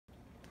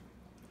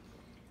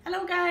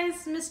Hello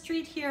guys, Miss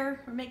Treat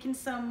here. We're making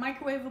some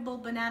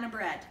microwavable banana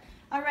bread.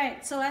 All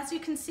right, so as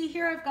you can see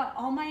here, I've got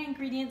all my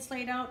ingredients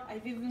laid out.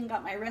 I've even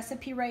got my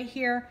recipe right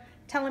here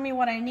telling me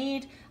what I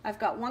need. I've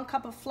got 1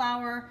 cup of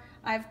flour.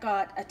 I've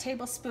got a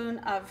tablespoon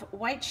of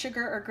white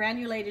sugar or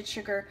granulated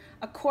sugar,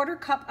 a 1/4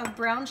 cup of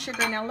brown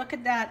sugar. Now look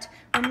at that.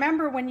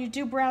 Remember, when you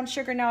do brown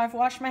sugar, now I've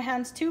washed my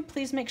hands too.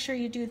 Please make sure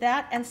you do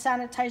that and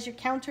sanitize your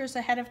counters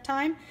ahead of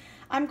time.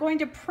 I'm going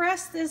to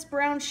press this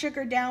brown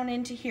sugar down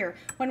into here.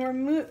 When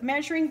we're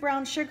measuring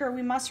brown sugar,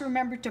 we must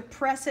remember to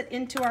press it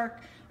into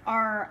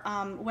our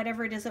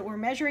whatever it is that we're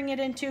measuring it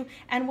into,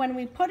 and when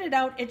we put it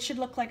out, it should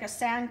look like a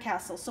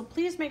sandcastle. So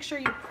please make sure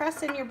you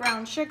press in your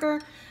brown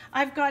sugar.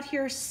 I've got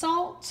here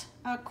salt,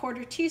 a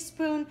 1/4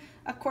 teaspoon,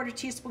 a 1/4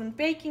 teaspoon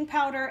baking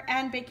powder,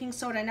 and baking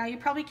soda. Now you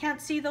probably can't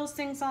see those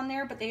things on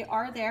there, but they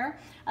are there.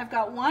 I've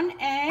got 1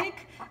 egg.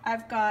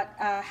 I've got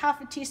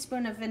 1/2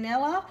 teaspoon of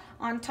vanilla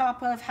on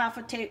top of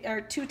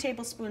 2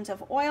 tablespoons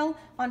of oil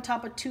on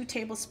top of 2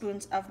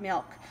 tablespoons of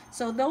milk.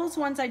 So those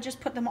ones, I just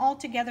put them all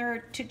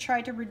together to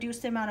try to reduce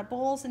the amount of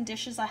bowls and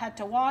dishes I had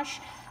to wash.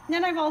 And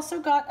then I've also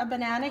got a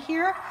banana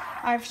here.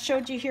 I've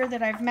showed you here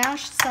that I've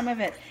mashed some of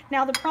it.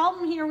 Now the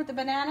problem here with the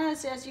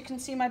bananas, as you can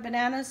see my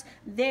bananas,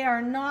 they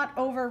are not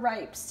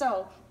overripe.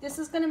 So this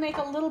is going to make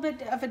a little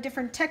bit of a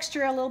different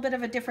texture, a little bit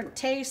of a different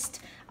taste.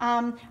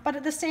 But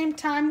at the same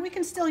time, we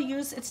can still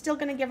use, it's still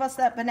going to give us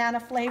that banana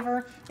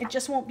flavor. It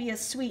just won't be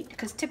as sweet,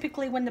 because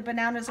typically when the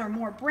bananas are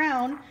more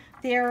brown,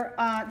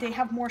 they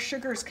have more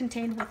sugars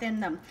contained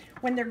within them.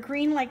 When they're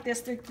green like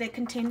this, they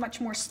contain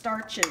much more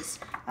starches,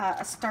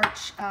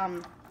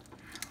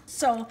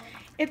 so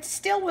it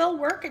still will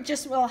work, it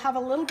just will have a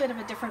little bit of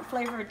a different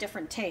flavor, a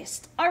different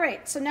taste. All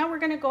right, so now we're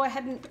gonna go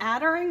ahead and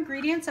add our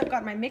ingredients. I've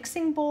got my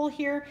mixing bowl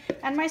here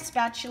and my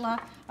spatula.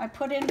 I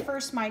put in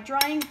first my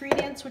dry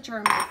ingredients, which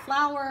are my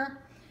flour,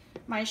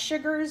 my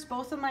sugars,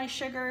 both of my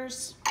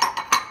sugars,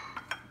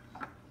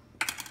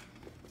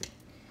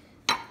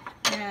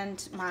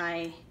 and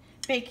my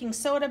baking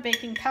soda,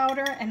 baking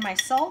powder, and my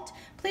salt.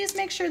 Please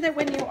make sure that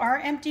when you are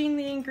emptying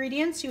the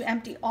ingredients, you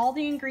empty all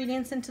the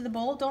ingredients into the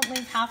bowl. Don't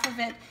leave half of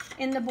it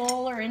in the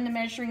bowl or in the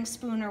measuring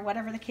spoon or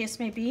whatever the case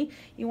may be.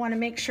 You want to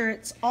make sure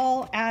it's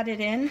all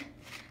added in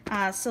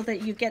so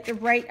that you get the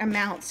right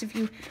amounts.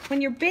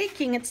 When you're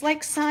baking, it's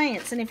like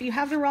science, and if you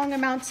have the wrong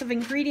amounts of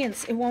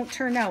ingredients, it won't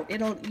turn out.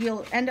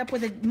 You'll end up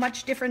with a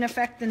much different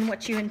effect than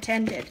what you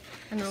intended.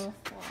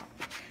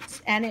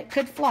 And it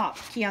could flop,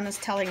 Kiana's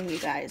telling you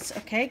guys,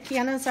 okay?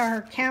 Kiana's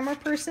our camera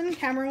person,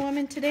 camera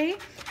woman today,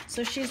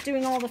 so she's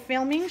doing all the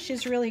filming.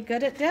 She's really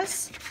good at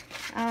this.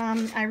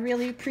 I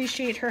really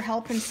appreciate her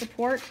help and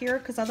support here,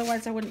 because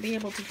otherwise I wouldn't be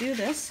able to do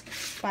this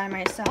by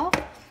myself.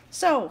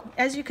 So,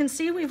 as you can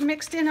see, we've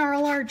mixed in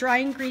all our dry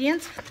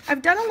ingredients.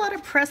 I've done a lot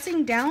of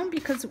pressing down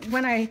because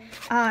when I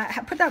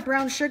put that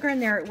brown sugar in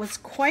there, it was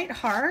quite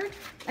hard,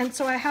 and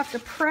so I have to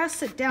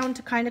press it down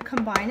to kind of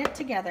combine it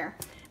together.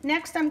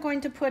 Next, I'm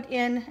going to put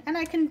in, and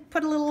I can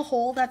put a little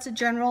hole, that's a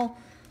general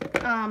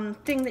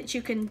thing that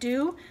you can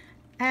do.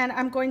 And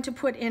I'm going to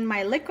put in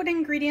my liquid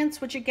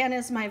ingredients, which again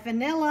is my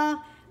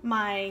vanilla,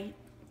 my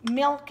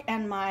milk,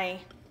 and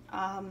my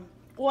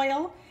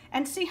oil.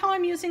 And see how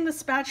I'm using the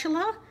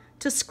spatula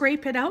to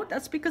scrape it out?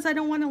 That's because I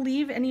don't want to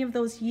leave any of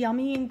those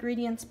yummy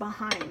ingredients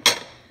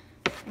behind.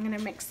 I'm going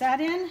to mix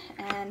that in,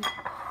 and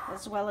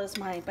as well as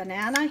my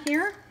banana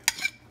here.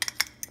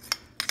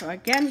 So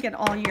again, get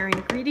all your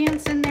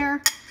ingredients in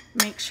there.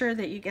 Make sure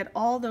that you get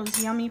all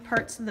those yummy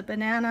parts of the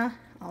banana.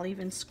 I'll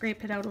even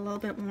scrape it out a little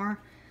bit more.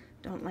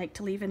 Don't like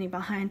to leave any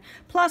behind.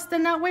 Plus,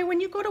 then that way when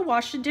you go to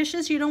wash the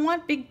dishes, you don't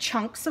want big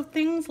chunks of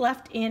things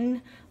left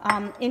in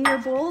your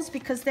bowls,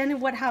 because then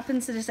what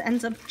happens is it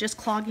ends up just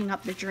clogging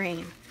up the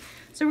drain.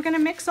 So we're gonna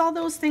mix all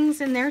those things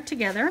in there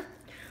together.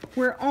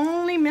 We're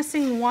only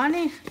missing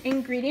 1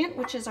 ingredient,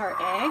 which is our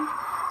egg.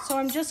 So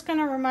I'm just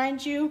gonna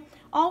remind you,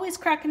 always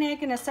crack an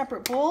egg in a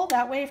separate bowl.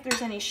 That way, if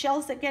there's any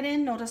shells that get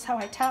in, notice how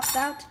I tap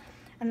that.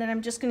 And then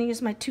I'm just going to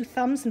use my 2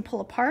 thumbs and pull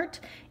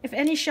apart. If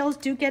any shells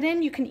do get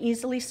in, you can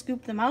easily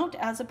scoop them out,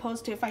 as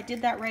opposed to if I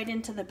did that right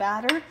into the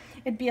batter,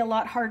 it'd be a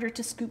lot harder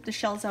to scoop the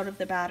shells out of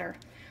the batter.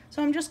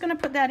 So I'm just going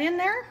to put that in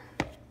there.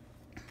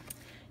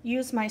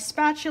 Use my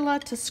spatula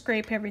to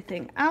scrape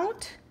everything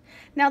out.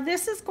 Now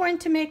this is going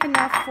to make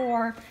enough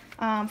for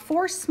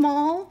 4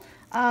 small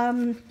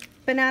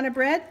banana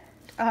bread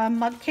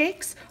mug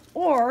cakes,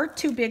 or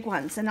 2 big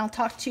ones, and I'll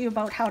talk to you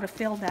about how to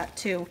fill that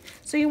too.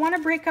 So you want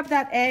to break up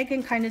that egg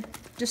and kind of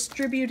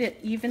distribute it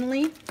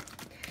evenly.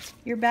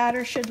 Your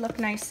batter should look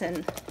nice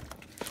and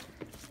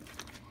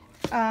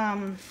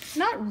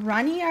not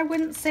runny, I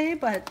wouldn't say,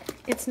 but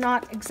it's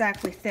not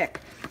exactly thick.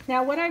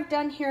 Now what I've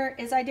done here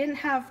is I didn't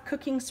have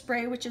cooking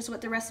spray, which is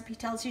what the recipe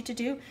tells you to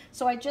do,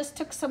 so I just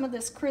took some of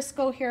this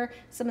Crisco here,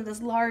 some of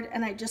this lard,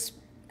 and I just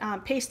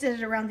pasted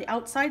it around the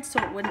outside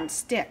so it wouldn't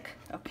stick,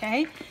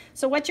 okay?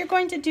 So what you're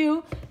going to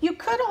do, you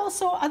could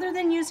also, other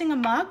than using a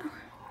mug,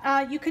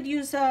 you could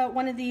use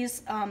one of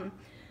these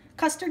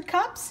custard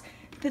cups.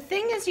 The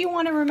thing is you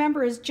want to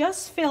remember is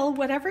just fill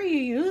whatever you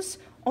use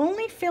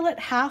only fill it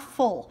half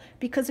full,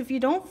 because if you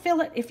don't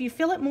fill it, if you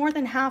fill it more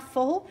than half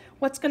full,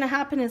 what's going to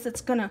happen is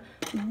it's going to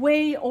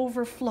way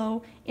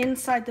overflow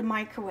inside the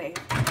microwave.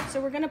 So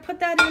we're going to put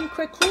that in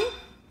quickly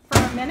for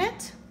a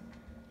minute.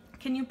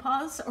 Can you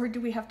pause, or do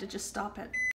we have to just stop it?